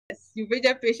You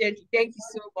waited patiently. Thank you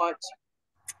so much.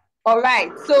 All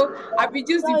right. So I've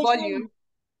reduced the volume,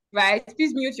 right?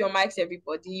 Please mute your mics,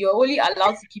 everybody. You're only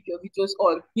allowed to keep your videos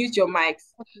on. Mute your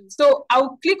mics. So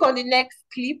I'll click on the next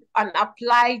clip and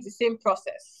apply the same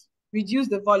process. Reduce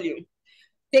the volume.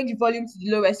 Take the volume to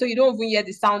the lowest so you don't even hear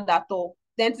the sound at all.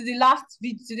 Then to the last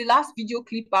video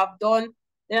clip I've done,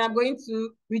 then I'm going to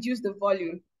reduce the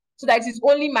volume so that it's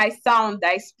only my sound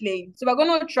that is playing. So we're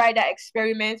going to try that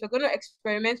experiment. We're going to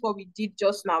experiment what we did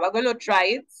just now. We're going to try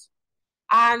it.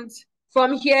 And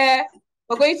from here,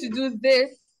 we're going to do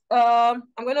this. I'm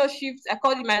going to shift, I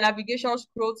call it my navigation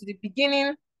scroll to the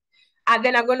beginning. And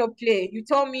then I'm going to play. You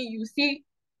tell me, you see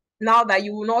now that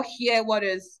you will not hear what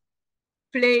is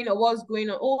playing or what's going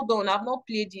on. Hold on, I've not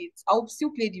played it. I'll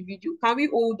still play the video. Can we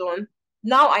hold on?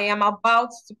 Now I am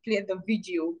about to play the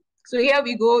video. So here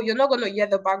we go. You're not going to hear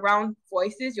the background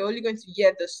voices. You're only going to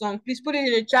hear the song. Please put it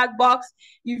in the chat box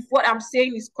if what I'm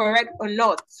saying is correct or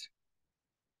not.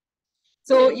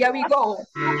 So here we go.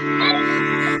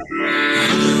 I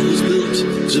was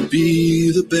built to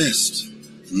be the best,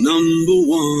 number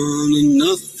one and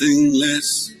nothing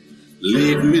less.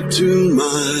 Lead me to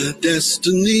my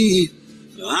destiny.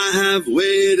 I have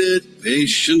waited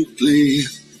patiently.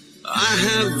 I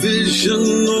have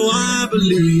vision, though I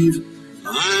believe.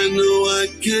 I know I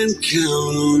can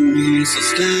count on me. So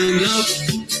stand up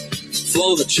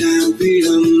for the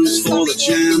champions, for the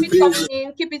champions.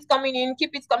 Keep it coming in,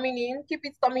 keep it coming in, keep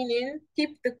it coming in.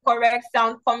 Keep the correct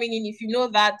sound coming in. If you know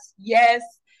that, yes,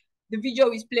 the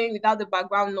video is playing without the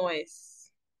background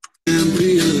noise.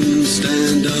 Champions,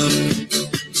 stand up,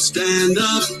 stand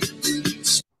up.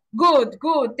 Good,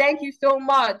 good. Thank you so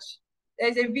much.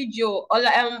 There's a video.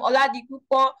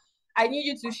 Oladipupo, I need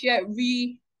you to share,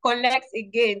 reconnect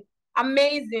again.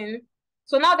 Amazing.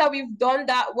 So now that we've done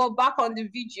that, we're back on the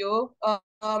video.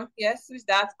 Yes, who's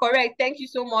that? Correct. Thank you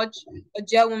so much,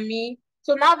 Ojewumi.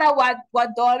 So now that we're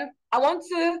done, I want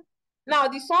to, now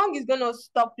the song is gonna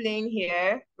stop playing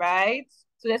here, right?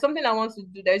 So there's something I want to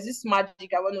do. There's this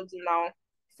magic I want to do now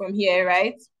from here,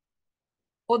 right?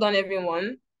 Hold on,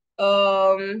 everyone.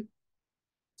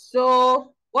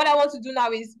 So what I want to do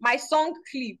now is my song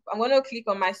clip. I'm going to click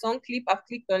on my song clip. I've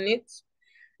clicked on it.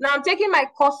 Now I'm taking my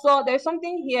cursor. There's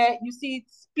something here. You see it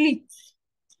split.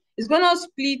 It's going to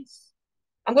split.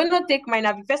 I'm going to take my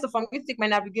first of all, I'm going to take my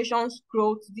navigation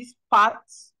scroll to this part.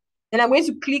 Then I'm going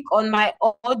to click on my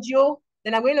audio.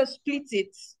 Then I'm going to split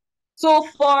it. So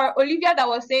for Olivia that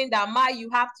was saying that, Ma, you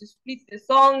have to split the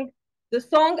song. The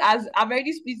song, I've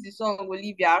already split the song,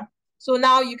 Olivia. So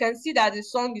now you can see that the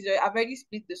song is, I've already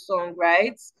split the song,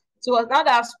 right? So now that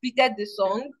I've splitted the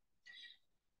song,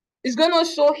 it's going to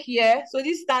show here. So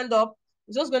this stand up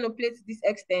is just going to play to this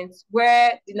extent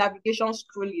where the navigation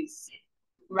scroll is,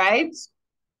 right?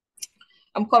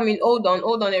 I'm coming. Hold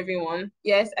on, everyone.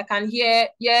 Yes, I can hear.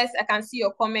 Yes, I can see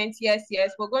your comments. Yes,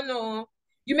 yes. We're going to,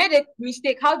 you made a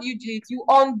mistake. How do you do it? You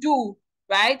undo,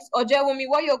 right? Ojewumi,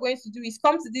 what you're going to do is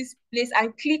come to this place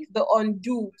and click the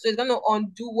undo. So it's going to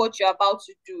undo what you're about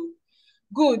to do.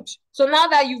 Good. So now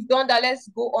that you've done that, let's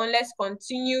go on. Let's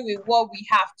continue with what we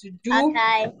have to do.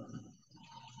 Okay.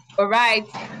 All right.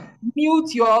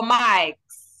 Mute your mics.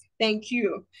 Thank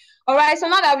you. All right. So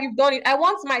now that we've done it, I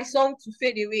want my song to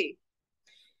fade away.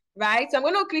 Right, so I'm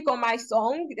going to click on my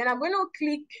song, then I'm going to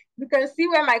click, you can see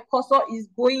where my cursor is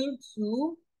going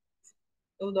to.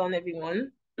 Hold on,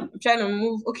 everyone. I'm trying to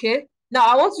move. Okay, now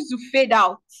I want you to fade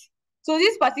out. So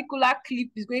this particular clip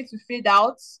is going to fade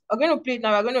out. I'm going to play it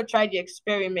now. We're going to try the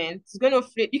experiment. It's going to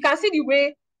fade. You can see the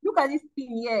way, look at this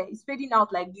thing here. It's fading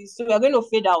out like this. So we're going to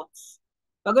fade out.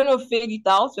 We're going to fade it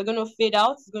out. We're going to fade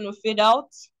out. It's going to fade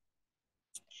out.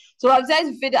 So I've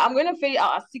decided to fade it. I'm going to fade it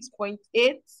out at 6.8.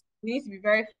 We need to be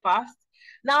very fast.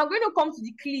 Now I'm going to come to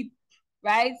the clip,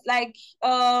 right? Like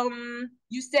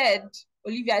you said,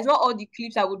 Olivia, it's not all the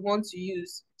clips I would want to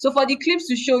use. So for the clips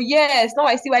to show, yes, now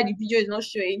I see why the video is not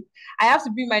showing. I have to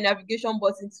bring my navigation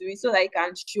button to it so that I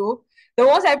can show. Then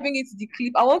once I bring it to the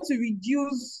clip, I want to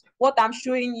reduce what I'm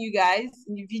showing you guys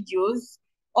in the videos,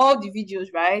 all the videos,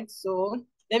 right? So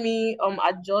let me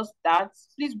adjust that.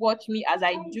 Please watch me as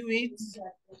I do it.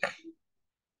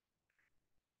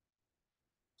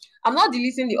 I'm not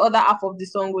deleting the other half of the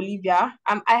song, Olivia.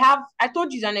 I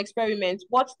told you it's an experiment.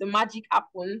 Watch the magic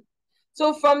happen.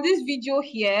 So from this video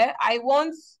here, I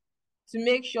want to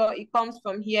make sure it comes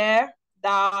from here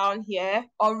down here.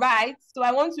 All right. So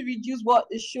I want to reduce what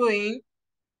is showing.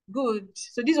 Good.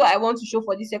 So this is what I want to show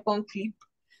for this second clip.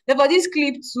 Then for this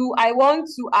clip too, I want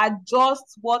to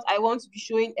adjust what I want to be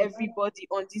showing everybody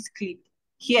on this clip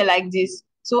here like this.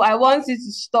 So I want it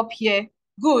to stop here.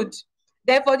 Good.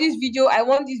 Then for this video, I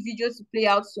want this video to play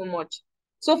out so much.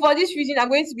 So for this reason, I'm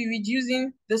going to be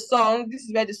reducing the song. This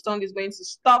is where the song is going to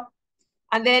stop.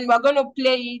 And then we're going to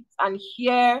play it and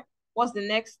hear what's the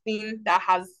next thing that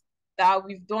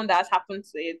we've done that has happened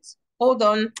to it. Hold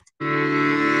on. I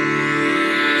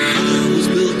was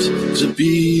built to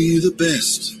be the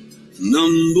best,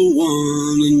 number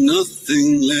one and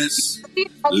nothing less.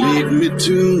 Lead me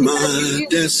to my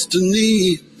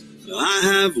destiny. I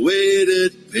have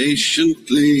waited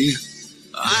patiently.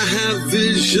 I have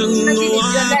vision, though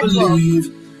I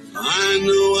believe. I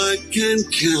know I can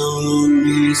count on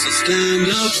me. So stand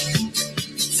up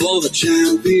for the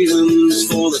champions,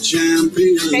 for the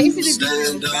champions.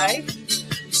 Stand up,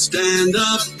 stand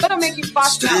up,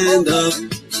 stand up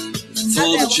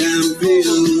for the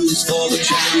champions, for the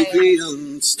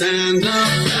champions. Stand up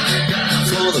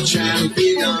for the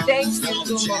champions. Thank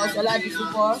you so much,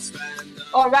 Oladipupo.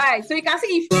 All right, so you can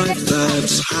see if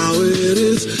that's how it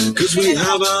is, because we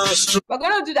have our. We're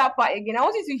gonna do that part again. I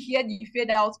want you to hear the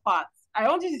fade out part. I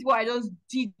want you to see what I just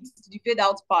did to the fade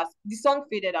out part. The song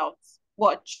faded out.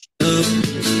 Watch. For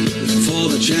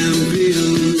the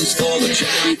champions, for the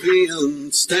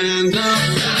champions, stand up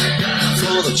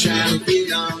for the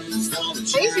champions, for the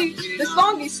champions. The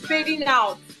song is fading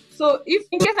out. So if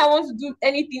in case I want to do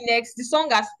anything next, the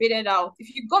song has faded out.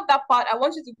 If you got that part, I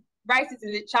want you to write it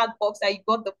in the chat box that you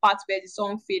got the part where the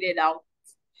song faded out.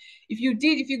 If you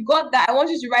got that, I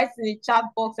want you to write it in the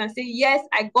chat box and say, yes,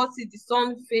 I got it, the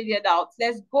song faded out.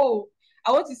 Let's go.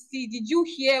 I want to see, did you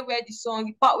hear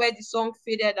the part where the song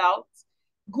faded out?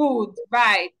 Good,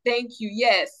 right, thank you,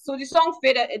 yes. So the song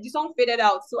faded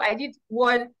out. So I did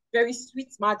one very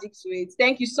sweet magic to it.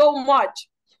 Thank you so much.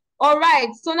 All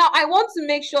right, so now I want to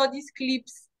make sure these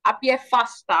clips appear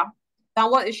faster than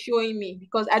what is showing me,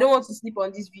 because I don't want to sleep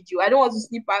on this video. I don't want to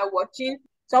sleep while watching.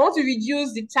 So I want to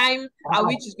reduce the time at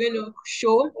which it's going to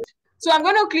show. So I'm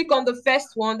going to click on the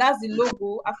first one. That's the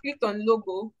logo. I've clicked on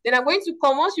logo. Then I'm going to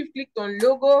come, once you've clicked on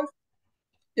logo,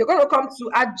 you're going to come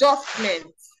to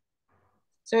adjustment.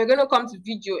 So you're going to come to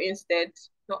video instead.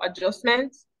 No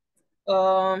adjustment.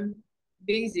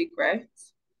 Basic, right?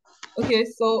 Okay,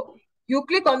 so you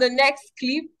click on the next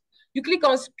clip. You click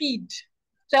on speed.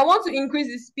 So I want to increase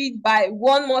the speed by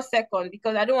 1 more second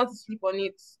because I don't want to sleep on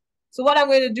it. So what I'm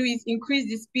going to do is increase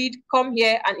the speed, come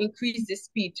here and increase the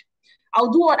speed.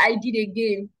 I'll do what I did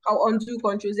again. I'll undo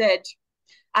Ctrl Z.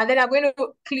 And then I'm going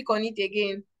to click on it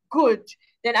again. Good.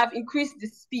 Then I've increased the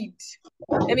speed.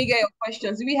 Let me get your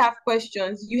questions. Do we have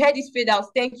questions? You heard this fade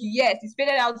out. Thank you. Yes, it's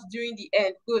faded out during the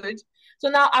end. Good. So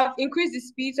now I've increased the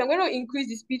speed. So I'm going to increase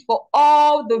the speed for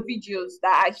all the videos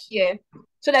that are here.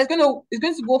 So it's going to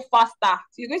go faster.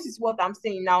 So you're going to see what I'm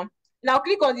saying now. Now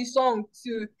click on the song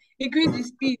to increase the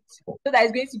speed so that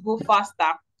it's going to go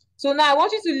faster. So now I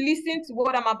want you to listen to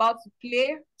what I'm about to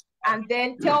play and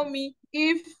then tell me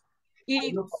if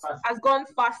it has gone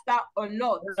faster or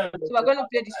not. So we're going to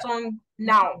play the song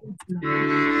now.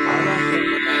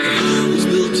 I was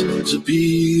built to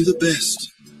be the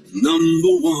best,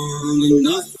 number one and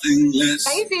nothing less.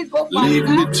 Can you see it go faster? Lead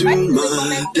me to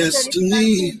my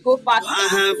destiny. I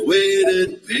have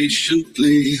waited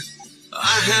patiently.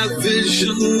 I have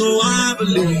vision, though I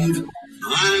believe.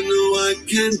 I know I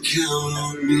can count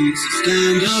on me. So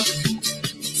stand up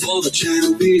for the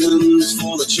champions,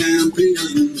 for the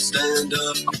champions. Stand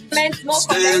up,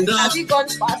 stand up,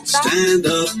 stand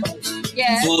up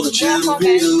for the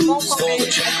champions, for the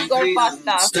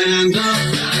champions. Stand up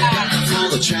for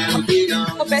the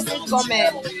champions.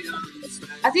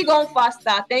 Has it gone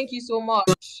faster? Thank you so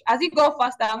much. Has it gone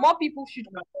faster? More people should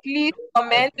please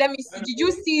comment. Let me see. Did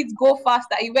you see it go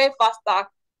faster? It went faster.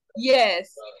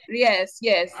 Yes, yes,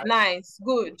 yes. Nice,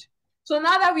 good. So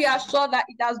now that we are sure that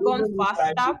it has gone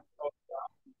faster,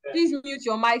 please mute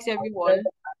your mics, everyone.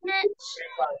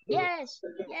 Yes.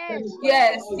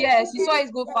 Yes. You saw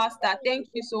it go faster. Thank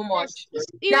you so much.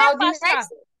 Now the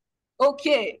next.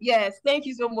 Okay, yes. Thank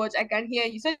you so much. I can hear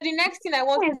you. So the next thing I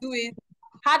want to do is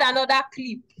add another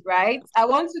clip, right? I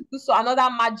want to do another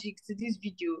magic to this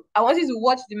video. I want you to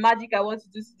watch the magic I want to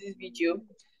do to this video.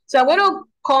 So I'm going to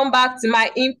come back to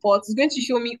my import. It's going to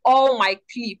show me all my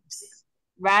clips,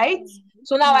 right?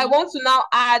 So now I want to now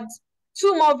add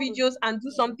 2 more videos and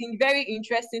do something very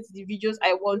interesting to the videos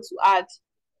I want to add.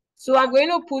 So I'm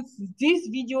going to put this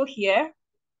video here,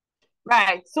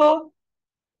 right? So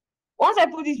once I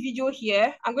put this video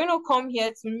here, I'm going to come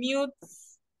here to mute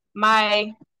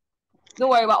my, don't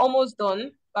worry, we're almost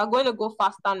done. We're going to go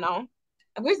faster now.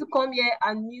 I'm going to come here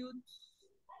and mute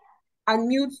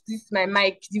this my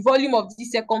mic, the volume of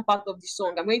this second part of the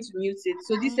song. I'm going to mute it.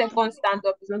 So this second stand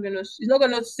up is not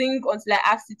gonna sing until I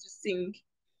ask it to sing.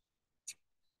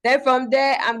 Then from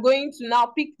there, I'm going to now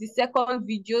pick the second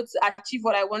video to achieve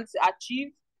what I want to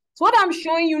achieve. So what I'm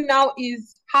showing you now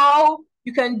is how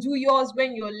you can do yours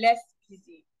when you're less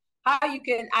busy. How you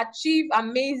can achieve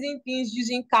amazing things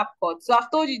using CapCut. So I've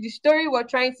told you the story we're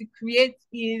trying to create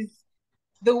is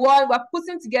the one we're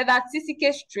putting together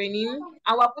TCK's training,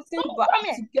 and we're putting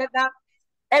together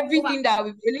everything that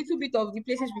we've, a little bit of the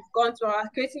places we've gone to,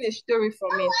 and creating a story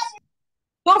from it.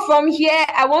 So from here,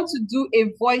 I want to do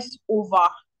a voiceover,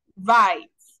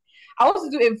 right? I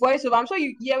want to do a voiceover. I'm sure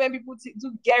you hear when people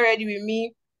do get ready with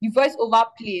me, the voiceover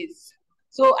plays.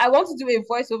 So I want to do a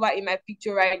voiceover in my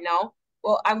picture right now.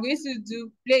 Well, I'm going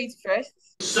to play it first.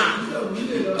 So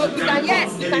you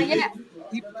can hear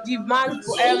the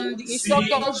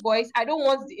instructor's voice. I don't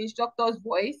want the instructor's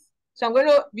voice, so I'm going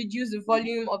to reduce the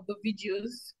volume of the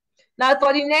videos. Now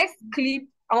for the next clip,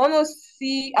 I want to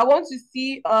see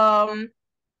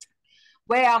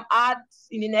where I'm at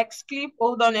in the next clip.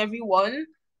 Hold on, everyone.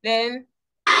 Then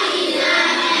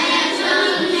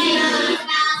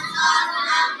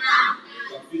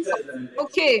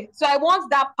okay, so I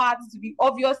want that part to be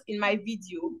obvious in my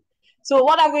video. So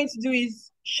what I'm going to do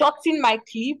is shorten my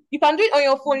clip. You can do it on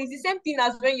your phone. It's the same thing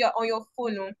as when you're on your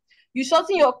phone. No? You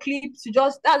shorten your clip to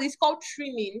just, that is called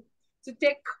trimming, to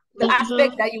take the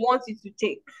aspect that you want it to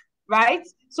take, right?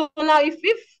 So now if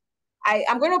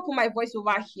I'm going to put my voice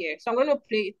over here. So I'm going to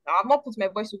play it now. I've not put my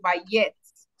voice over yet.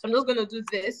 So I'm just going to do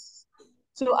this.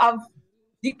 So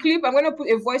the clip, I'm going to put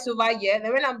a voice over here.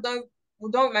 Then when I'm done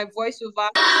with my voiceover.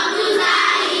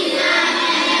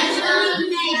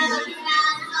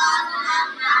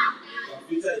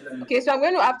 Okay, so I'm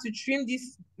going to have to trim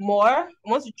this more. I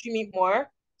want to trim it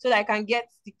more so that I can get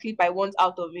the clip I want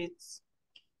out of it.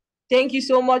 Thank you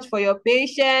so much for your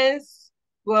patience.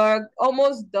 We're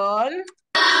almost done.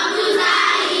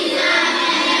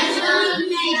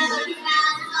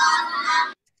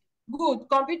 Good.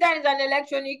 Computer is an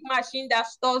electronic machine that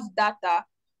stores data.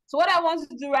 So what I want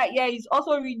to do right here is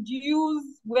also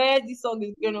reduce where this song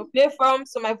is going to play from.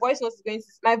 So my voiceover is going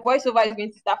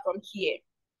to start from here.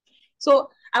 So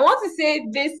I want to say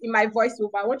this in my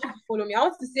voiceover. I want you to follow me. I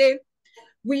want to say,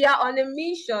 we are on a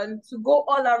mission to go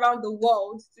all around the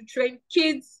world to train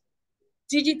kids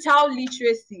digital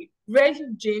literacy,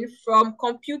 ranging from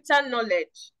computer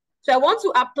knowledge. So I want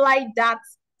to apply that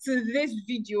to this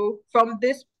video from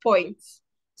this point.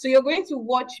 So you're going to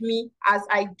watch me as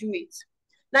I do it.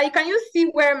 Now, can you see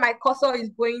where my cursor is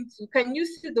going to? Can you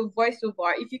see the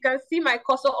voiceover? If you can see my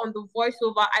cursor on the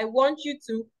voiceover, I want you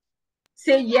to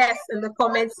say yes in the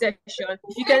comment section.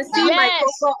 If you can see my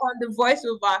cursor on the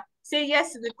voiceover, say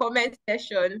yes in the comment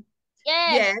section.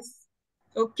 Yes.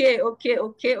 Okay. All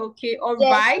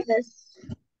right.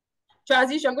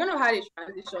 Transition. I'm going to add a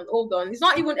transition. Hold on. It's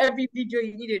not even every video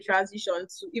you need a transition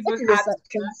to even add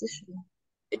transition.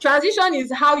 A transition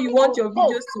is how you want your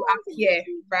videos to appear,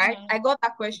 right? I got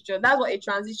that question. That's what a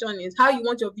transition is. How you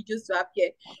want your videos to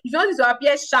appear. If you want it to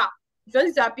appear sharp, if you want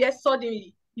it to appear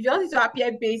suddenly, if you want it to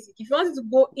appear basic, if you want it to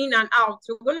go in and out,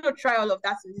 so we're going to try all of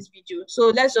that in this video. So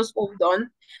let's just hold on.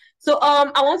 So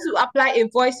I want to apply a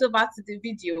voiceover to the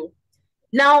video.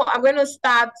 Now I'm going to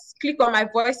click on my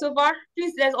voiceover.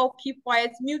 Please, let's all keep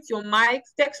quiet, mute your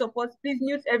mics, tech support, please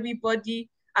mute everybody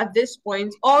at this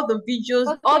point. All the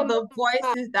videos, all the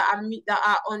voices that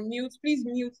are on mute, please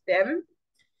mute them.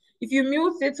 If you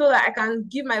mute it so that I can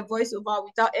give my voiceover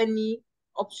without any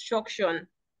obstruction.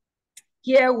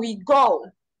 Here we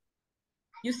go.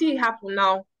 You see it happen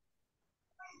now.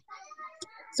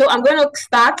 So I'm going to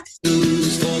start.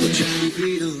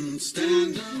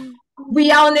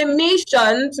 We are on a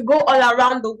mission to go all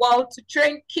around the world to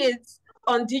train kids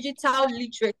on digital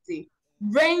literacy,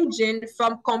 ranging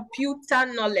from computer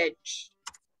knowledge.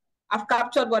 I've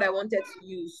captured what I wanted to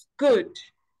use. Good.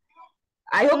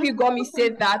 I hope you got me say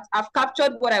that. I've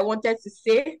captured what I wanted to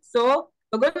say. So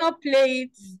we're going to play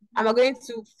it, and we're going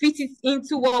to fit it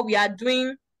into what we are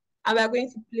doing, and we're going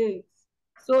to play it.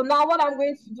 So now what I'm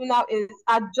going to do now is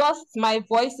adjust my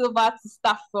voiceover to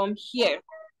start from here.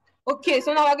 Okay,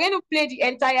 so now we're going to play the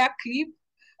entire clip.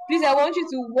 Please, I want you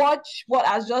to watch what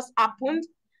has just happened.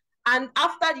 And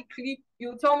after the clip,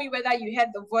 you'll tell me whether you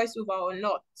heard the voiceover or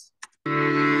not.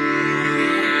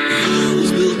 I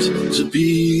was built to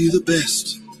be the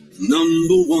best,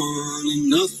 number one and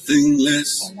nothing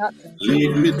less.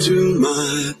 Lead me to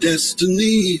my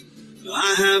destiny.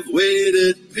 I have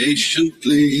waited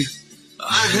patiently.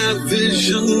 I have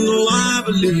vision, oh I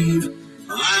believe.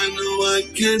 I know I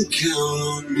can count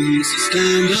on me. So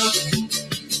stand up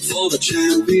for the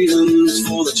champions,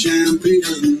 for the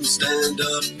champions. Stand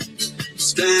up,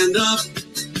 stand up,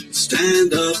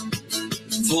 stand up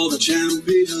for the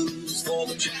champions, for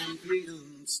the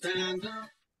champions. stand up.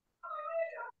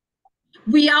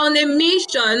 We are on a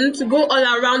mission to go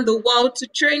all around the world to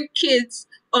train kids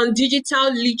on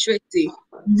digital literacy,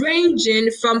 ranging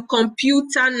from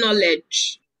computer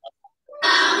knowledge.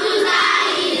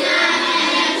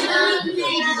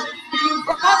 If you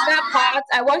got that part,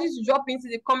 I want you to drop into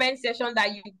the comment section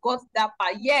that you got that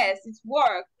part. Yes, it's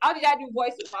worked. How did I do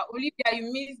voiceover? Olivia,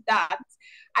 you missed that.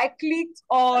 I clicked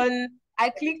on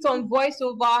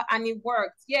voiceover and it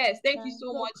worked. Yes, thank you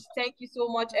so much. Thank you so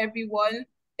much, everyone.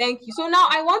 Thank you. So now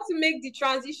I want to make the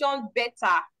transition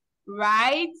better,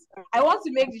 right? I want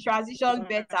to make the transition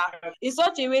better in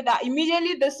such a way that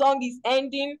immediately the song is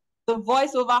ending, the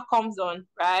voiceover comes on,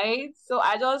 right? So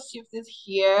I just shift it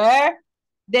here.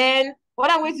 Then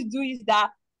what I'm going to do is that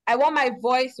I want my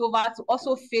voiceover to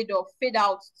also fade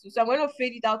out too. So I'm going to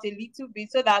fade it out a little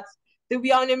bit so that the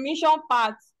We Are on a Mission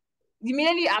part,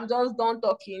 immediately I'm just done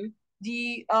talking,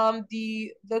 the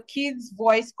kids'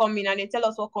 voice come in and they tell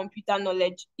us what computer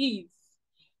knowledge is,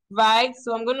 right?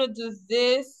 So I'm gonna do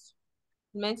this.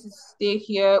 Meant to stay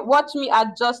here. Watch me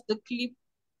adjust the clip.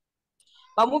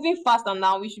 But moving faster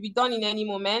now, we should be done in any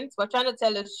moment. We're trying to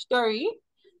tell a story.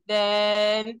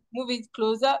 Then move it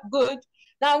closer. Good.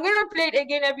 Now I'm gonna play it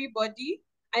again, everybody,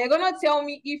 and you're gonna tell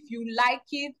me if you like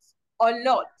it or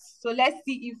not. So let's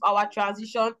see if our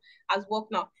transition has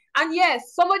worked now. And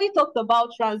yes, somebody talked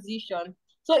about transition.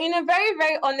 So in a very,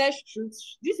 very honest truth,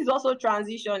 this is also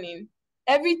transitioning.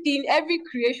 Everything, every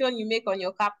creation you make on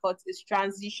your CapCut is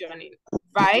transitioning,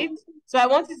 right? So I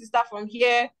want you to start from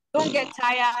here. Don't get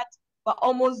tired. We're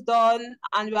almost done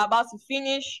and we're about to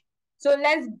finish. So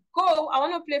let's go. I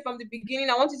want to play from the beginning.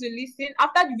 I want you to listen.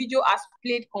 After the video has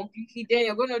played completely, then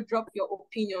you're going to drop your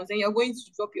opinions and you're going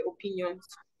to drop your opinions.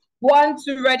 1,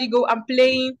 2, ready, go. I'm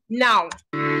playing now.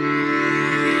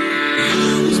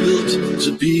 I was built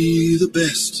to be the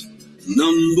best,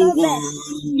 number one,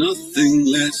 nothing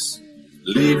less.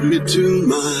 Lead me to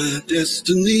my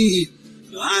destiny.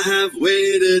 I have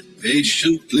waited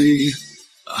patiently.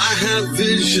 I have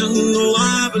vision, though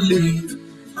I believe.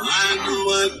 I know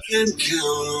I can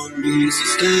count on me. So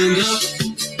stand up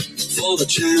for the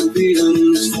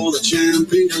champions, for the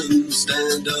champions.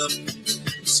 Stand up,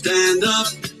 stand up,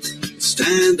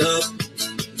 stand up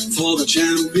for the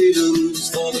champions,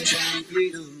 for the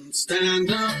champions.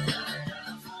 Stand up.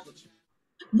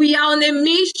 We are on a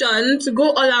mission to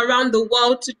go all around the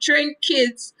world to train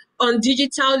kids on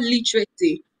digital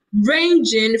literacy,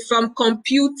 ranging from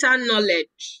computer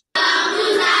knowledge.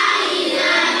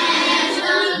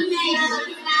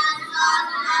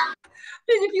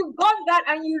 Please, if you got that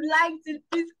and you liked it,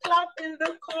 please clap in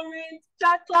the comments,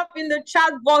 clap in the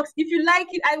chat box. If you like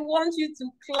it, I want you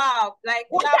to clap. Like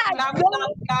clap.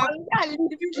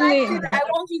 If you like it, I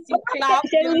want you to clap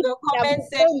in the comment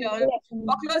section.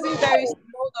 We're closing very soon.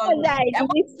 Hold on. I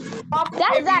want you to drop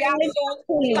a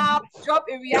reaction, clap, drop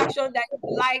a reaction that you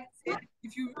liked it.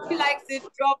 If you really liked it,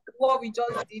 drop what we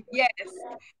just did. Yes.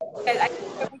 And I think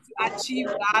we're able to achieve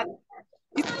that.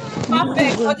 It's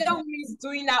perfect. Other is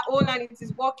doing our own and it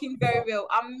is working very well.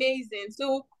 Amazing.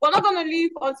 So we're not going to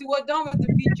leave until we're done with the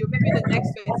video. Maybe in the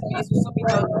next 20 minutes we'll stop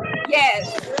it on.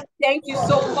 Yes. Thank you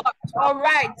so much. All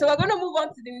right. So we're going to move on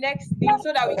to the next thing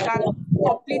so that we can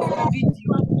complete the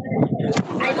video.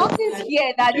 I noticed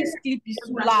here that this clip is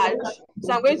too large,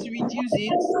 so I'm going to reduce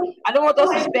it. I don't want us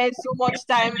to spend so much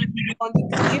time on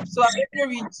the clip, so I'm going to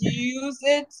reduce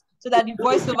it so that the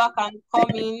voiceover can come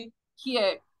in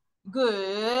here.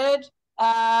 Good.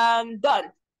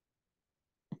 Done.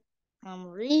 I'm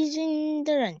raising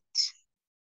the rent.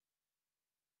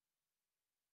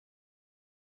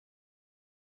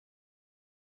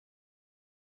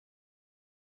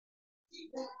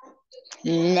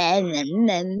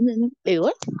 Wait,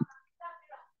 what?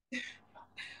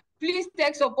 Please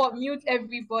tech support, mute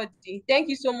everybody. Thank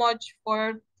you so much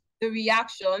for the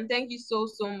reaction. Thank you so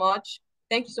much.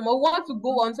 Thank you so much. We want to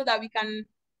go on so that we can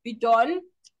be done.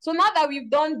 So now that we've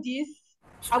done this,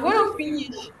 I'm going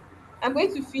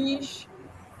to finish.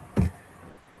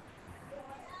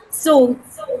 So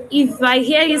if I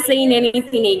hear you saying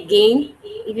anything again,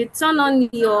 if you turn on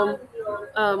your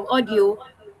audio,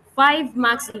 5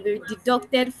 marks will be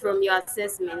deducted from your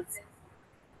assessment.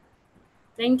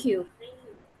 Thank you.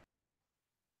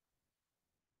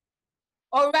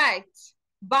 All right,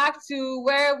 back to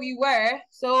where we were.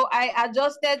 So I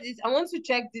adjusted it. I want to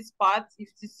check this part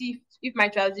to see if my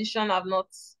transition have not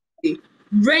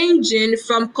ranging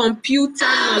from computer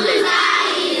knowledge.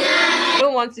 I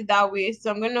don't want it that way, so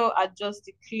I'm going to adjust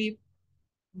the clip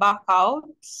back out.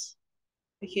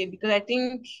 Okay, because I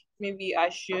think maybe I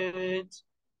should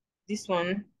this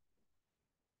one.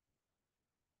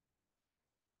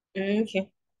 Okay.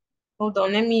 Hold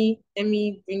on, let me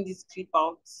bring this clip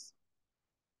out.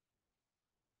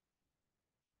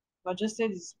 I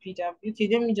adjusted the speed up. Okay,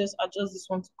 let me just adjust this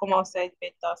one to come outside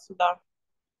better so that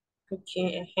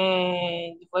okay,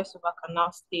 the voiceover can now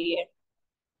stay here.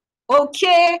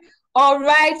 Okay, all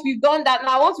right, we've done that.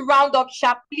 Now I want to round up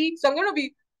sharply. So I'm going to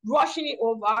be rushing it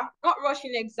over. Not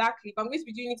rushing exactly, but I'm going to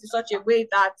be doing it in such a way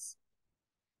that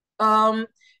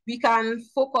we can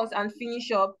focus and finish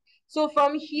up. So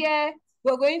from here,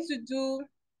 we're going to do,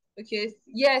 okay,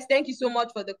 yes, thank you so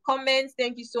much for the comments.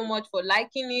 Thank you so much for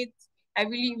liking it. I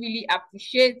really, really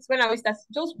appreciate. When are we start?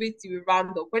 Just wait till we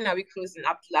round up. When are we closing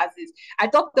up classes? I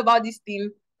talked about this thing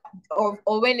on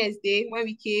Wednesday when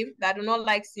we came, that I do not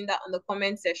like seeing that on the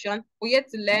comment section. We're yet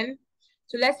to learn.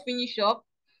 So let's finish up.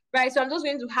 Right, so I'm just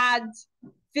going to add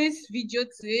this video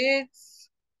to it.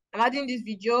 I'm adding this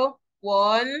video,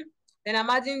 one. Then I'm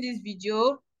adding this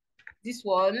video, this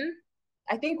one.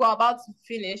 I think we're about to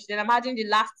finish. Then I'm adding the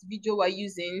last video we're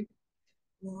using.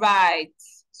 Right.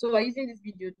 So we're using this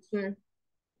video too.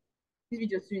 This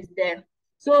video too is there.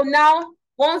 So now,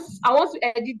 once I want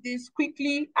to edit this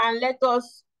quickly and let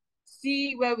us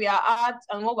see where we are at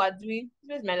and what we're doing.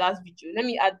 This is my last video. Let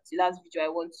me add the last video I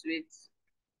want to it.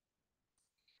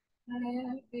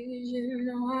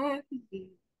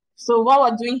 So what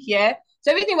we're doing here,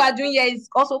 so everything we're doing here is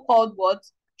also called what?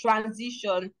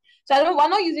 Transition. So we're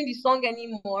not using the song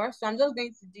anymore. So I'm just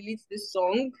going to delete the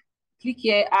song. Click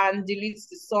here and delete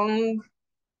the song.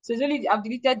 So it's only, I've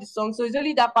deleted the song. So it's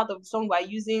only that part of the song we're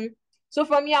using. So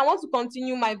for me, I want to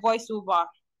continue my voiceover,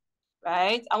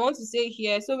 right? I want to say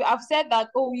here, so I've said that,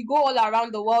 oh, we go all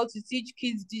around the world to teach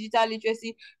kids digital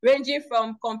literacy, ranging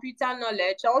from computer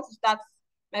knowledge. I want to start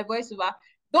my voiceover.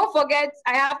 Don't forget,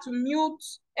 I have to mute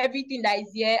everything that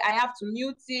is here. I have to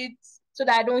mute it so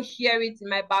that I don't hear it in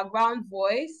my background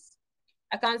voice.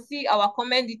 I can see our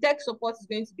comment. The tech support is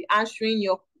going to be answering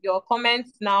your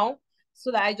comments now so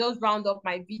that I just round up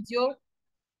my video.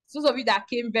 Those of you that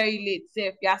came very late, say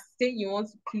if you are saying you want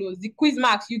to close the quiz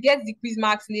marks, you get the quiz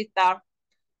marks later.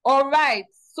 All right.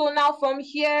 So now from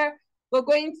here, I'm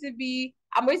going to be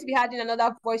adding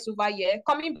another voiceover here.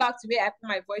 Coming back to where I put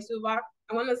my voiceover,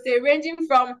 I want to say ranging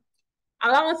from,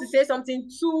 I want to say something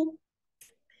to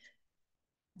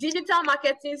digital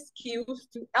marketing skills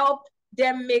to help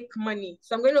them make money.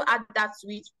 So I'm going to add that to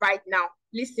it right now.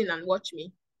 Listen and watch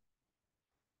me.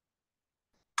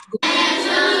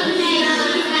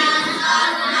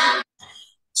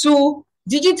 To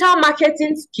digital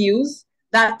marketing skills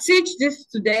that teach these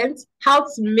students how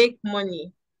to make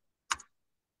money.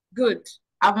 Good.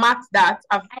 I've marked that.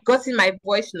 I've gotten my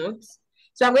voice notes.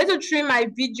 So I'm going to trim my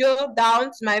video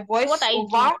down to my voice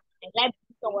over.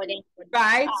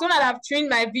 Right. So that I've trimmed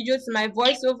my video to my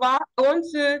voiceover, I want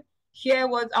to hear I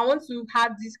want to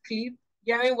have this clip,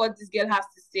 hearing what this girl has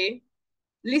to say.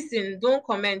 Listen, don't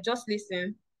comment, just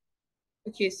listen.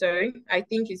 Okay, sorry. I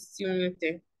think it's still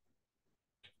muted.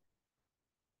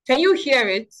 Can you hear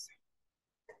it?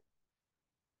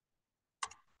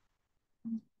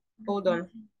 Hold on.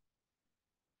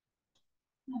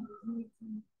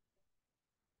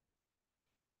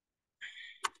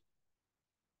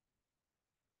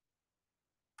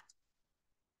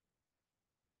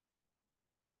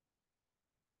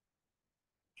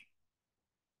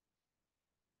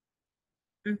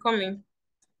 I'm coming.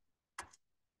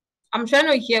 I'm trying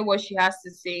to hear what she has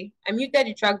to say. I muted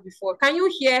the track before. Can you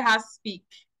hear her speak?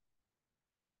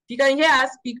 If you can hear her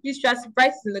speak, please try to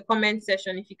write in the comment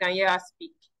section if you can hear her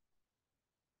speak.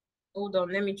 Hold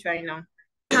on, let me try now.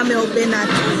 Camille Bernard.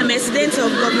 I'm a student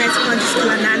of Government Secondary School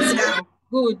Anansiga.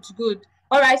 Good, good.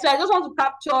 All right, so I just want to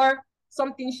capture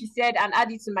something she said and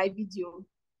add it to my video.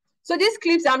 So these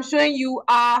clips I'm showing you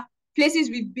are places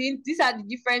we've been. These are the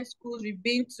different schools we've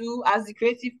been to as the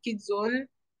Creative Kids Zone,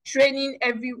 training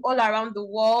all around the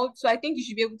world. So I think you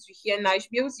should be able to hear now. You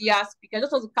should be able to hear her speak. I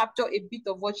just want to capture a bit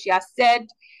of what she has said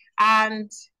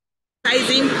and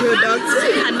Advertising, products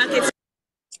and marketing.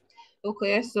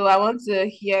 Okay, so I want to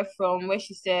hear from where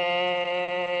she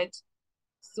said,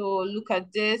 so look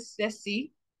at this, let's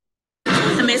see.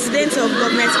 I'm a student of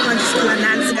Government Secondary School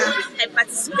Anansiga. I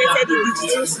participated in the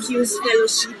Digital Skills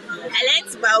Fellowship. I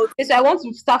learned about... So I want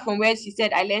to start from where she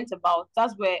said I learned about.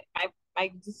 That's where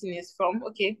my decision is from,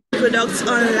 okay. Products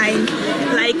online,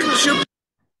 like shop.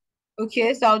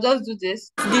 Okay, so I'll just do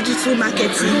this. Digital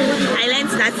marketing. I learned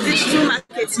that digital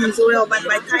marketing is a way of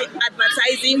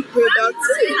advertising products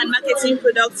and marketing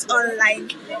products online,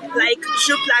 like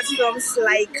through platforms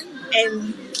like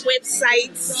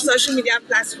websites, social media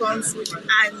platforms,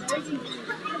 and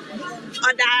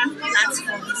other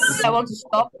platforms. I want to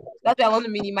stop. That's why I want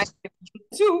to minimize the video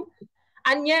too.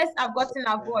 And yes, I've gotten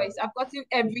her voice. I've gotten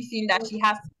everything that she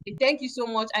has to say. Thank you so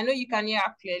much. I know you can hear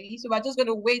her clearly. So we're just going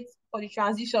to wait for the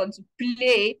transition to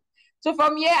play. So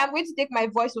from here, I'm going to take my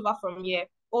voice over from here.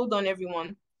 Hold on,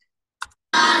 everyone.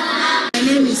 My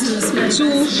name is So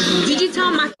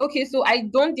digital market. Okay, so I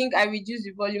don't think I reduced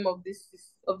the volume of this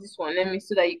one. Let me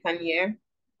so that you can hear.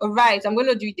 All right, I'm going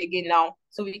to do it again now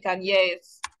so we can hear it.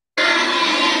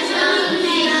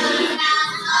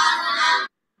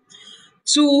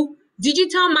 To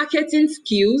digital marketing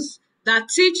skills that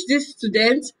teach these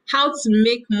students how to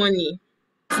make money.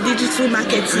 digital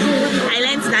marketing. I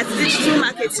learned that digital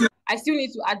marketing. I still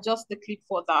need to adjust the clip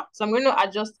further. So I'm going to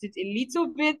adjust it a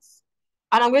little bit.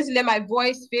 And I'm going to let my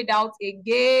voice fade out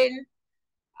again.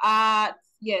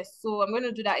 Yes, so I'm going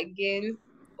to do that again.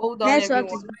 Hold on,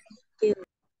 everyone.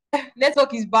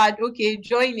 Network is bad. Okay,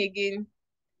 join again.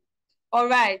 All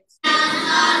right.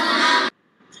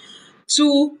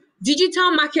 To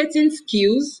digital marketing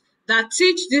skills that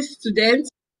teach these students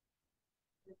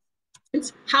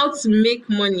how to make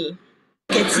money.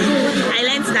 I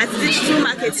learned that digital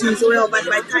marketing is well, but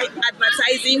by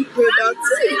advertising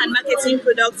products and marketing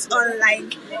products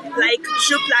online, like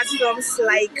through platforms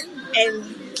like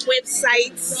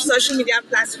websites, social media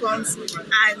platforms,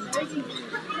 and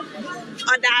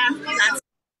other platforms.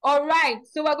 All right,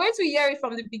 so we're going to hear it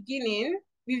from the beginning.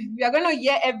 We are going to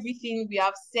hear everything we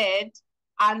have said,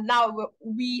 and now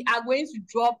we are going to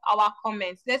drop our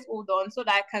comments. Let's hold on so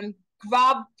that I can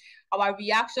grab our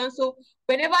reaction. So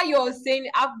whenever you're saying,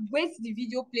 wait till the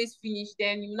video plays finish,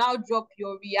 then you now drop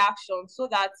your reaction so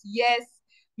that, yes,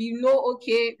 we know,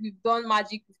 okay, we've done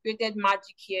magic, we've created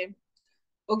magic here.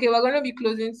 Okay, we're going to be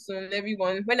closing soon,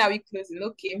 everyone. When are we closing?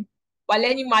 Okay. We're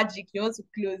learning magic. You want to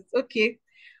close. Okay.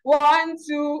 1,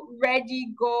 2,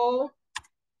 ready, go.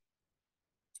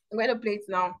 I'm going to play it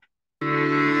now.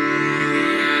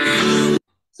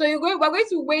 So we're going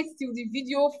to wait till the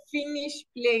video finish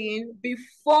playing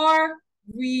before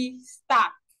we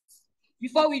start.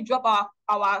 Before we drop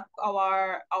our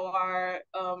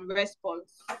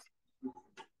response.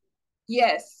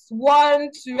 Yes, 1,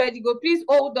 2, ready, go. Please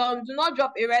hold on. Do not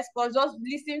drop a response. Just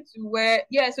listen to where.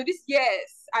 Yeah, so this,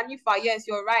 yes, Anifa, yes,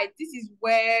 you're right. This is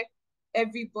where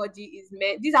everybody is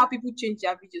met. This is how people change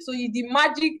their videos. So the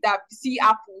magic that you see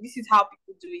happen, this is how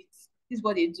people do it. This is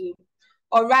what they do.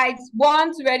 All right,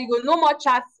 1, 2, ready, go. No more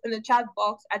chats in the chat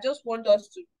box. I just want us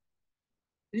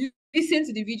to listen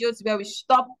to the videos where we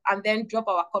stop and then drop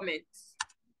our comments.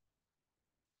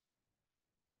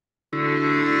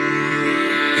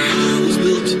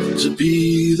 Built to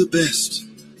be the best,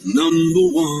 number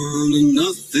one and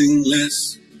nothing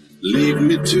less. Lead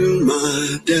me to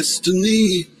my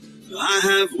destiny. I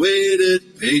have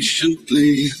waited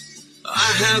patiently.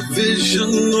 I have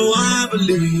vision, though I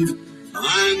believe.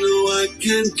 I know I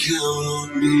can count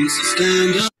on me, so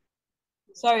stand up.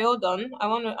 Sorry, hold on. I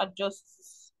want to adjust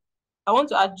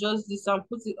this and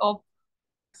put it up.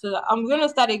 So that I'm going to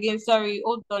start again. Sorry,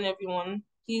 hold on, everyone.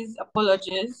 Please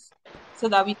apologize so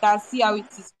that we can see how it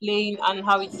is playing and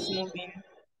how it is moving.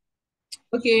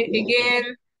 Okay,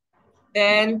 again,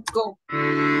 then go. I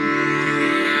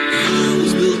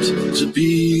was built to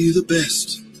be the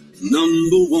best,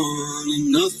 number one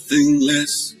and nothing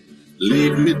less.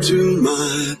 Lead me to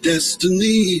my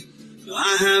destiny.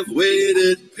 I have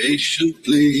waited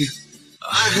patiently.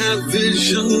 I have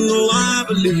vision, though I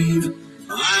believe.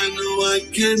 I know I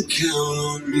can count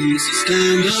on me, so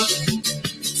stand up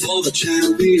for the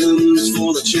champions,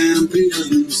 for the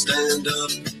champions. Stand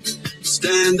up,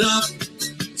 stand up,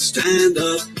 stand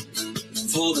up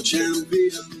for the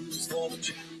champions, for the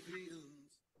champions.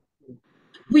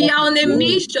 We are on a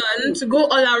mission to go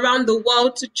all around the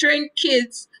world to train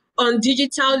kids on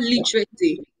digital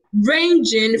literacy,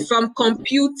 ranging from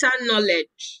computer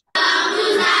knowledge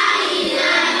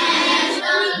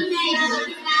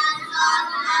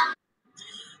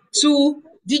to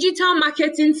digital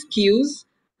marketing skills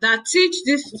that teach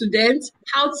these students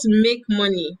how to make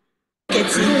money. I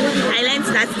learned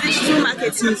that digital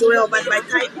marketing is well, but by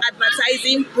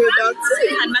advertising products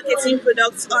and marketing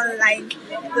products online,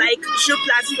 like through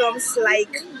platforms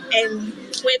like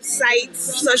websites,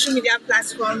 social media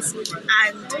platforms,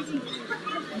 and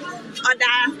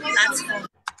other platforms.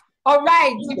 All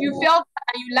right, if you felt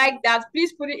that you like that,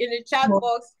 please put it in the chat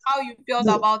box how you felt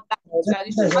about that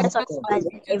traditional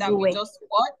video that we just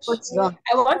watched.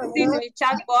 I want to see it in the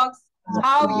chat box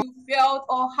how you felt,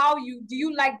 or do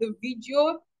you like the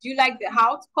video? Do you like the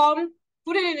outcome?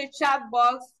 Put it in the chat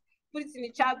box. Put it in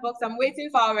the chat box. I'm waiting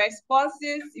for our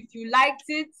responses. If you liked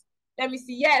it, let me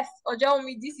see. Yes,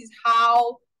 Ojomi, this is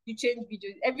how you change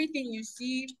videos. Everything you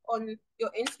see on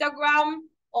your Instagram,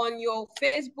 on your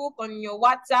Facebook, on your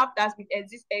WhatsApp that's been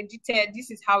edited. This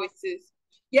is how it is.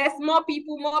 Yes, more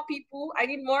people. I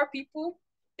need more people.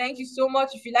 Thank you so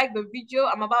much. If you like the video,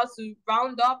 I'm about to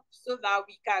round up so that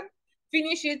we can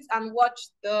finish it and watch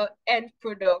the end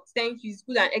product. Thank you. It's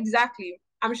good. And exactly,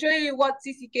 I'm showing you what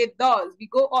TCK does. We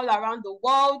go all around the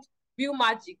world. Real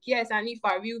magic. Yes, and if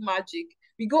I real magic.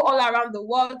 We go all around the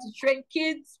world to train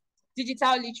kids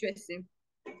digital literacy.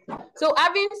 So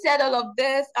having said all of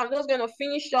this, I'm just going to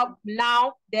finish up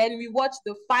now. Then we watch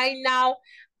the final.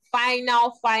 We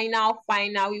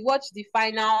watch the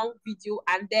final video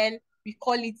and then we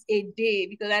call it a day,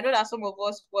 because I know that some of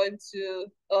us want to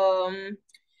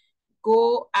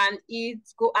go and eat,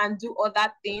 go and do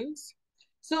other things.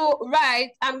 So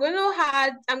right, I'm going to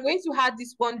add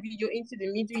this one video into the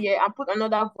middle here and put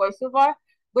another voiceover. I'm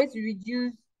going to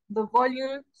reduce the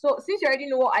volume. So since you already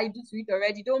know what I do to it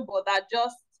already, don't bother,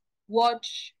 just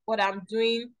watch what I'm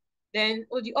doing. Then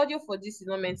the audio for this is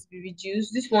not meant to be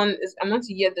reduced. This one is, I want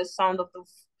to hear the sound of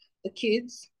the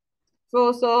kids.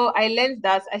 So I learned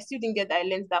that. I still didn't get that I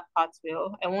learned that part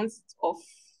well. I want it off.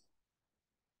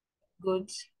 Good.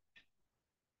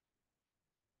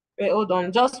 Wait, hold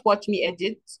on. Just watch me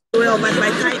edit. Well, but by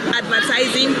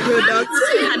advertising products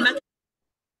and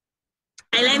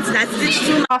I learned that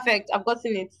digital. Perfect. I've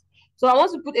gotten it. So I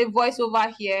want to put a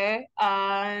voiceover here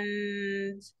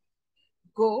and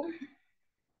go.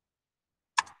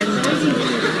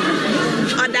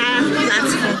 Other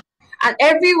platforms. And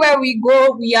everywhere we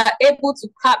go, we are able to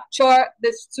capture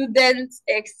the students'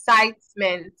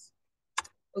 excitement.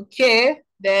 Okay.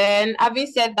 Then, having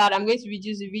said that, I'm going to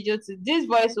reduce the video to this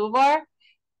voiceover.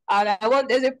 And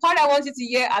there's a part I want you to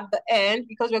hear at the end,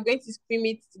 because we're going to scream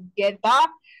it together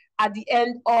at the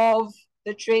end of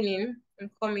the training. I'm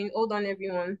coming. Hold on,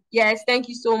 everyone. Yes, thank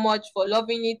you so much for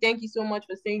loving it. Thank you so much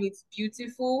for saying it's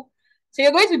beautiful. So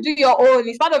you're going to do your own.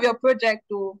 It's part of your project,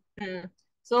 though.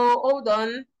 So hold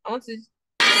on. I want to.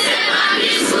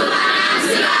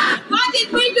 What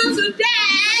did we do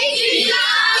today?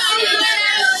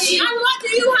 And what do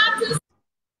you have to say?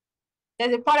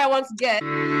 There's a part I want to get.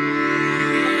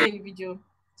 In the video.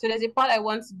 So there's a part I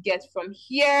want to get from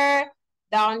here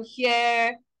down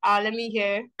here. Let me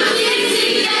hear.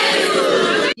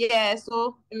 Yeah,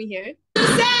 so let me hear.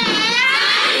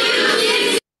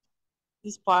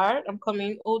 This part, I'm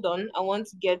coming. Hold on. I want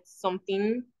to get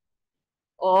something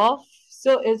off.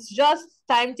 So it's just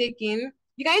time taking.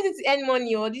 You can use it to earn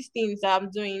money, or these things that I'm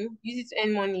doing. Use it to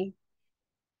earn money.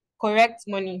 Correct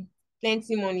money.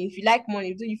 Plenty money. If you like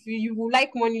money, if you will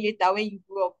like money later when you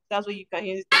grow up, that's what you can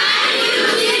use.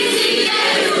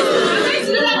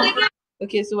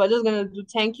 Okay, so we're just gonna do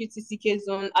thank you TCK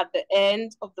Zone at the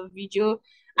end of the video.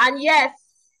 And yes,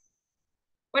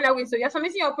 when I win, so you're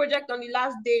submitting your project on the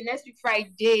last day, next week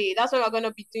Friday. That's what we're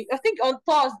gonna be doing. I think on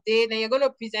Thursday, then you're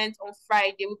gonna present on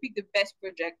Friday. We'll pick the best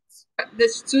projects. The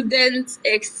student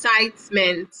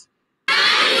excitement.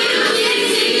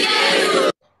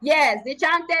 Yes, they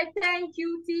chanted thank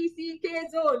you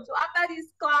TCK Zone. So after this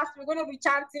class, we're going to be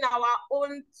chanting our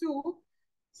own too.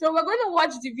 So we're going to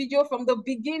watch the video from the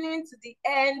beginning to the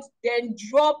end, then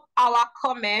drop our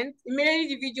comments. Immediately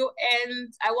the video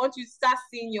ends, I want you to start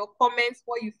seeing your comments,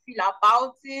 what you feel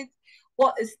about it,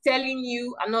 what is telling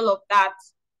you, and all of that.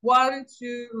 1,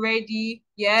 2, ready.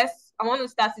 Yes, I want to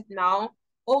start it now.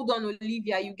 Hold on,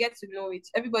 Olivia, you get to know it.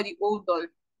 Everybody hold on.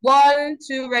 1,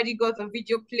 2, ready, go. The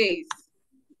video plays.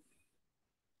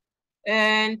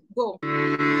 And go. I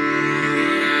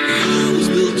was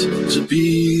built to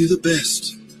be the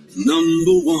best,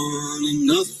 number one and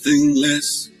nothing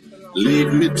less.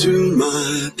 Lead me to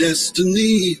my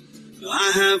destiny.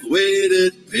 I have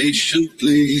waited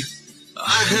patiently.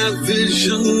 I have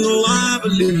vision, oh I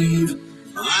believe.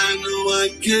 I know I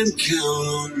can count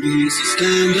on me. So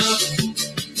stand up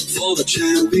for the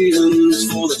champions,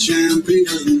 for the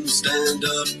champions. Stand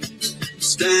up,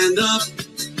 stand up,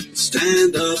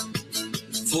 stand up.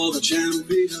 For the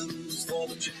champions, for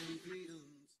the champions.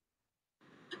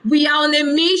 We are on a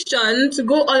mission to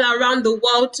go all around the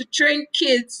world to train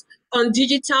kids on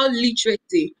digital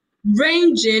literacy,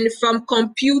 ranging from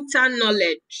computer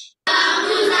knowledge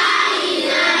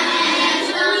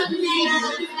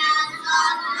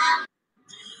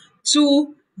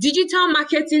to digital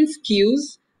marketing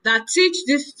skills that teach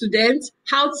these students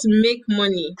how to make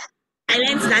money. I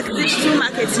learned that digital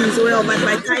marketing is well, but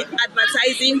by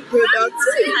advertising products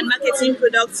and marketing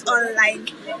products online,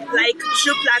 like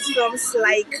through platforms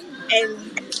like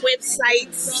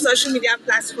websites, social media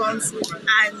platforms,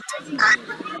 and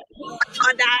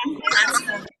other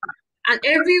platforms. And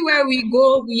everywhere we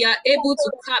go, we are able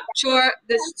to capture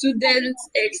the students'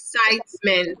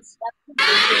 excitement.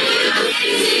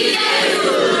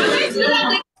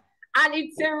 And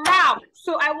it's a wrap.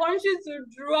 So I want you to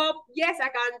drop, yes, I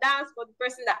can dance, for the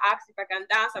person that asked if I can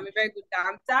dance. I'm a very good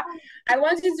dancer. I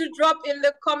want you to drop in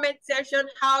the comment section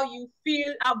how you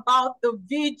feel about the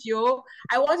video.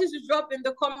 I want you to drop in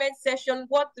the comment section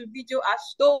what the video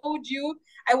has told you.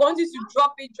 I want you to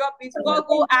drop it.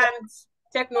 Google and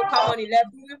Techno come on 11.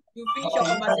 You finish your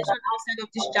conversation outside of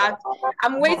this chat.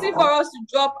 I'm waiting for us to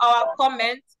drop our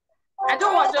comments. I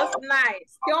don't want just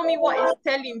nice. Tell me what it's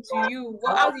telling to you.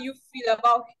 How do you feel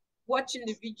about watching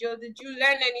the video? Did you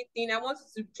learn anything? I want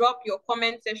you to drop your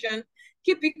comment section.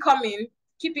 Keep it coming.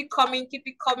 Keep it coming. Keep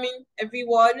it coming,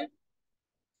 everyone.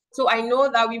 So I know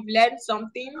that we've learned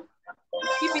something.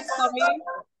 Keep it coming.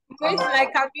 Because I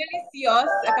can barely see us.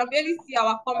 I can barely see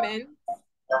our comments.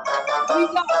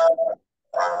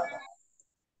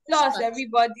 Plus,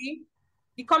 everybody,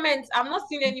 the comments, I'm not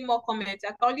seeing any more comments. I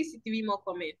can only see 3 more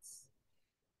comments.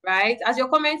 Right? As your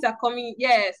comments are coming,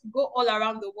 yes, go all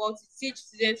around the world to teach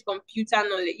students computer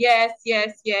knowledge. Yes. You're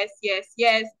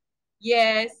a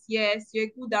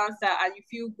good dancer and you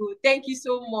feel good. Thank you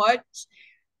so much,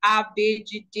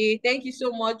 Abejide. Thank you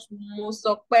so much,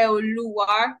 Mosope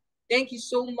Oluwa. Thank you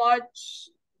so much,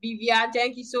 Vivian.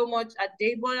 Thank you so much,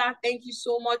 Adebola. Thank you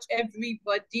so much,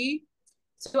 everybody.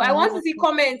 So I want to see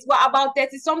comments. What about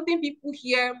 30-something people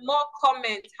here? More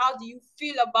comments. How do you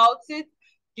feel about it?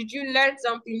 Did you learn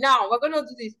something? Now, we're going to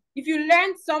do this. If you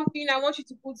learned something, I want you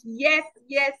to put yes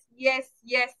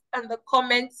in the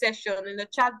comment section, in the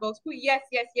chat box. Put yes.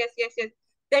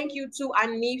 Thank you to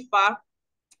Anifa.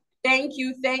 Thank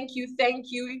you.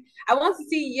 I want to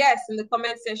see yes in the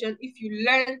comment section if you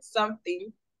learned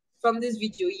something from this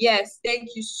video. Yes,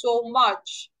 thank you so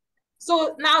much.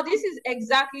 So now this is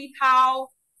exactly how,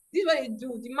 this is what you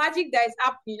do. The magic that is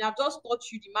happening, I've just taught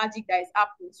you the magic that is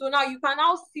happening. So now you can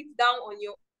now sit down on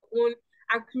your own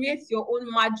and create your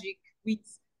own magic with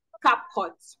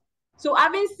CapCut. So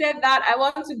having said that, I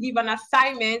want to give an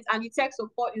assignment, and the tech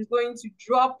support is going to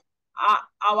drop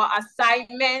our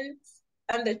assignment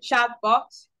in the chat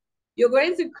box. You're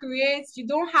going to create, you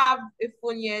don't have a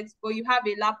phone yet, but you have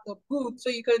a laptop. Good, so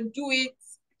you can do it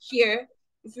here.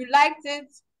 If you liked it,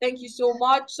 thank you so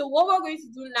much. So what we're going to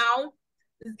do now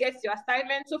is get your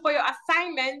assignment. So for your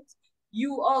assignment,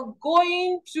 you are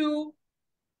going to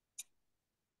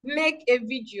make a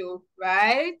video,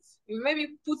 right? You maybe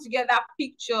put together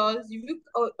pictures.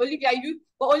 Olivia,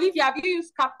 have you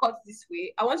used CapCut this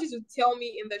way? I want you to tell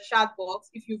me in the chat box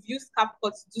if you've used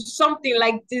CapCut to do something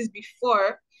like this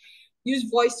before.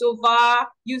 Use voiceover,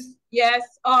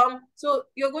 so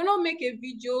you're going to make a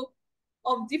video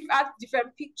of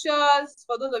different pictures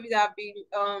for those of you that have been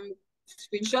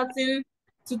screenshotting,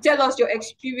 to tell us your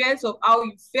experience of how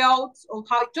you felt, of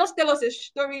how, just tell us a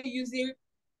story using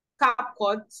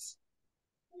CapCut,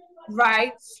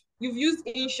 right? You've used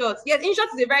InShot. Yes,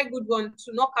 InShot is a very good one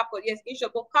to not CapCut. Yes,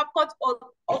 InShot, but CapCut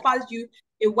offers you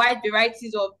a wide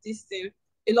varieties of this thing.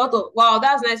 A lot of, wow,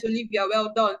 that's nice, Olivia,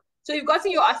 well done. So you've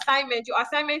gotten your assignment. Your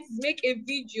assignment is make a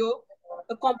video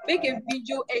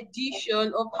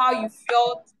edition of how you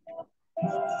felt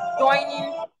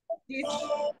joining this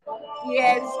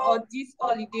year's or this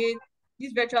holiday,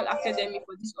 this virtual academy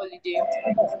for this holiday.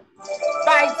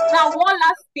 Right, now one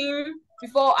last thing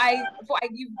before I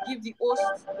give the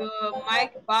host the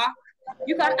mic back.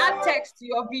 You can add text to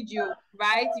your video,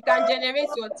 right? You can generate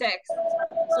your text.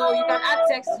 So you can add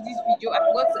text to this video. I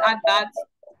forgot to add that.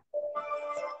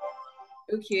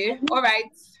 Okay, all right.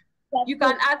 You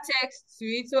can add text to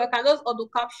it. So I can just auto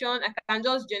caption. I can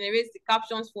just generate the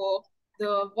captions for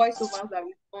the voiceovers that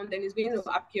we found, then it's going to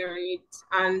appear on it.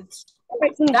 And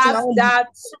that's that.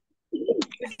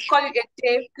 Call it a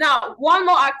day. Now, one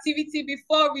more activity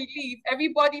before we leave.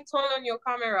 Everybody turn on your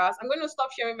cameras. I'm going to stop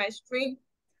sharing my screen.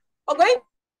 I'm going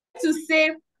to say,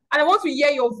 and I want to hear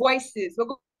your voices. We're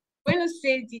going to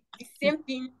say the same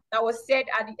thing that was said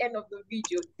at the end of the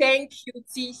video. Thank you,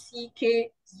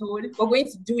 TCK Zone. We're going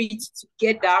to do it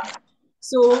together.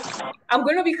 So I'm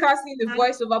going to be casting the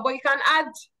voiceover, but you can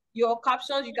add your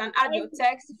captions, you can add your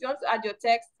text. If you want to add your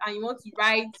text and you want to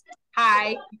write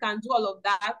hi, you can do all of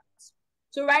that.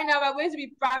 So right now we're going to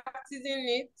be practicing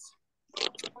it.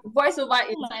 Voiceover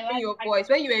is hearing your voice.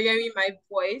 When you are hearing my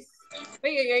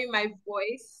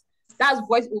voice, that's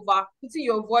voiceover. Putting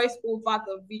your voice over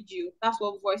the video. That's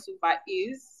what voiceover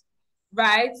is.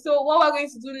 Right? So what we're going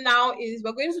to do now is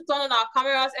we're going to turn on our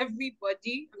cameras,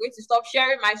 everybody. I'm going to stop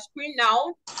sharing my screen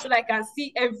now so that I can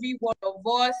see every one of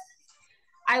us.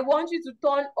 I want you to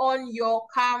turn on your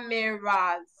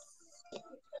cameras.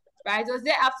 right? Does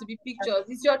there have to be pictures?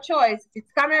 It's your choice. If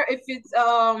it's camera, if it's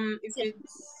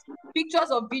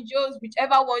pictures or videos,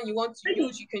 whichever one you want to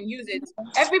use, you can use it.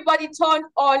 Everybody turn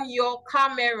on your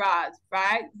cameras,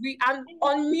 right? And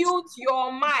unmute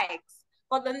your mics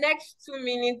for the next 2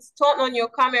 minutes. Turn on your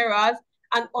cameras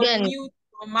and unmute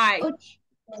your mic.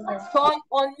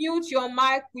 Unmute your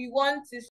mic. We want to